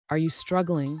Are you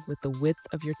struggling with the width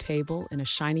of your table in a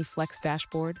Shiny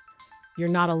Flexdashboard? You're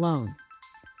not alone.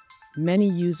 Many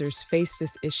users face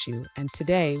this issue, and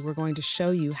today we're going to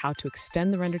show you how to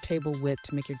extend the RenderTable width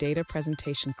to make your data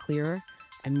presentation clearer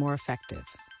and more effective.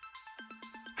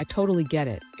 I totally get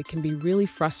it. It can be really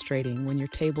frustrating when your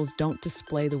tables don't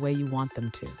display the way you want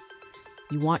them to.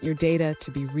 You want your data to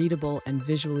be readable and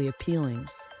visually appealing,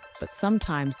 but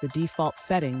sometimes the default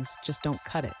settings just don't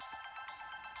cut it.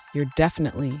 You're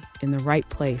definitely in the right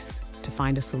place to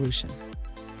find a solution.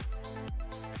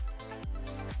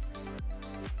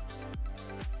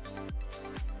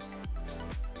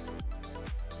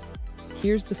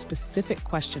 Here's the specific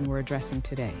question we're addressing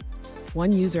today.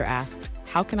 One user asked,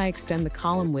 how can I extend the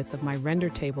column width of my render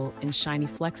table in Shiny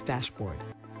Flexdashboard?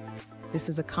 This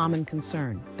is a common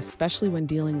concern, especially when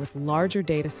dealing with larger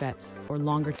datasets or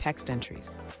longer text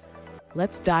entries.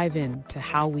 Let's dive into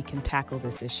how we can tackle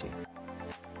this issue.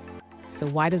 So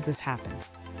why does this happen?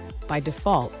 By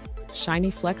default,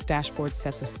 Shiny Flexdashboard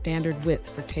sets a standard width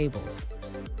for tables,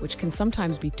 which can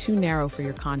sometimes be too narrow for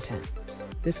your content.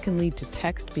 This can lead to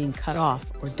text being cut off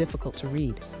or difficult to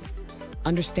read.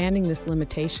 Understanding this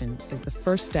limitation is the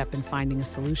first step in finding a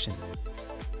solution.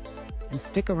 And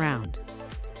stick around.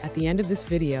 At the end of this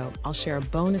video, I'll share a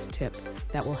bonus tip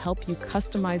that will help you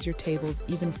customize your tables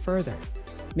even further,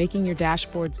 making your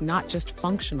dashboards not just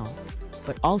functional,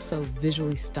 but also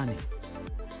visually stunning.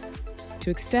 To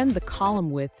extend the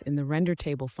column width in the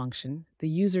RenderTable function, the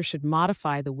user should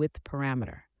modify the width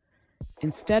parameter.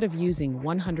 Instead of using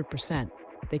 100%,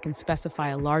 they can specify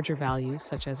a larger value,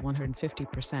 such as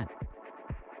 150%.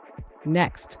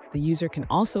 Next, the user can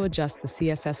also adjust the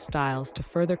CSS styles to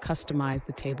further customize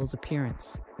the table's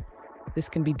appearance. This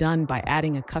can be done by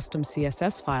adding a custom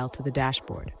CSS file to the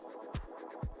dashboard.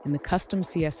 In the custom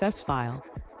CSS file,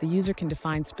 the user can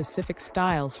define specific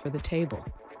styles for the table.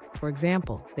 For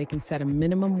example, they can set a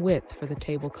minimum width for the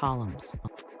table columns.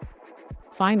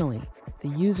 Finally, the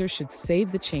user should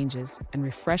save the changes and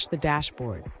refresh the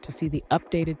dashboard to see the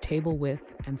updated table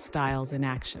width and styles in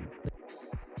action.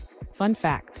 Fun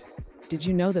fact, did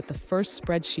you know that the first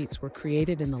spreadsheets were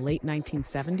created in the late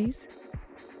 1970s?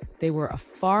 They were a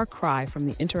far cry from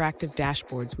the interactive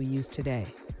dashboards we use today,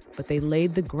 but they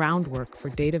laid the groundwork for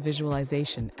data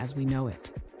visualization as we know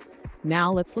it.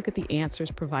 Now let's look at the answers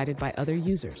provided by other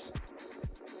users.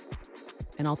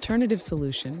 An alternative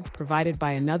solution provided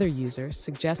by another user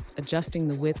suggests adjusting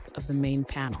the width of the main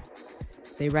panel.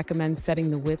 They recommend setting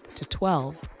the width to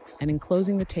 12 and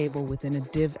enclosing the table within a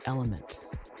div element.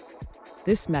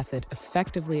 This method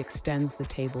effectively extends the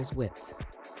table's width.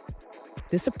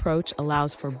 This approach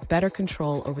allows for better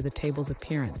control over the table's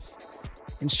appearance,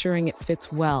 ensuring it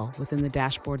fits well within the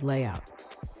dashboard layout.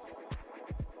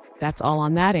 That's all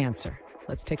on that answer.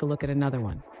 Let's take a look at another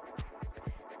one.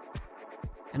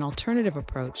 An alternative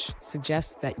approach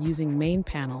suggests that using main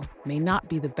panel may not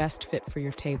be the best fit for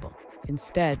your table.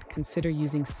 Instead, consider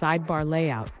using sidebar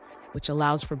layout, which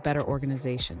allows for better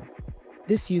organization.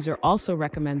 This user also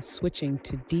recommends switching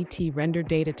to DT Render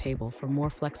Data Table for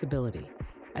more flexibility,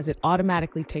 as it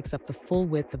automatically takes up the full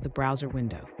width of the browser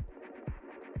window.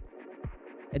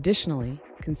 Additionally,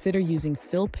 consider using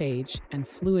Fill Page and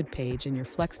Fluid Page in your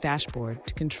Flexdashboard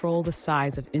to control the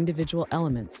size of individual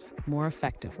elements more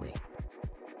effectively.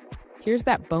 Here's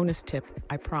that bonus tip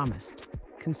I promised.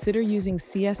 Consider using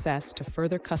CSS to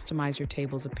further customize your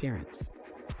table's appearance.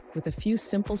 With a few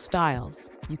simple styles,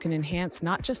 you can enhance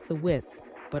not just the width,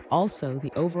 but also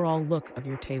the overall look of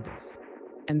your tables.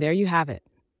 And there you have it.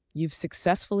 You've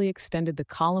successfully extended the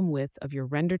column width of your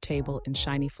render table in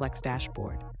Shiny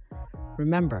Flexdashboard.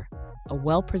 Remember, a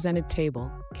well-presented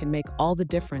table can make all the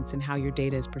difference in how your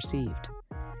data is perceived.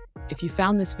 If you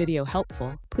found this video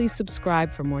helpful, please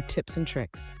subscribe for more tips and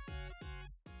tricks.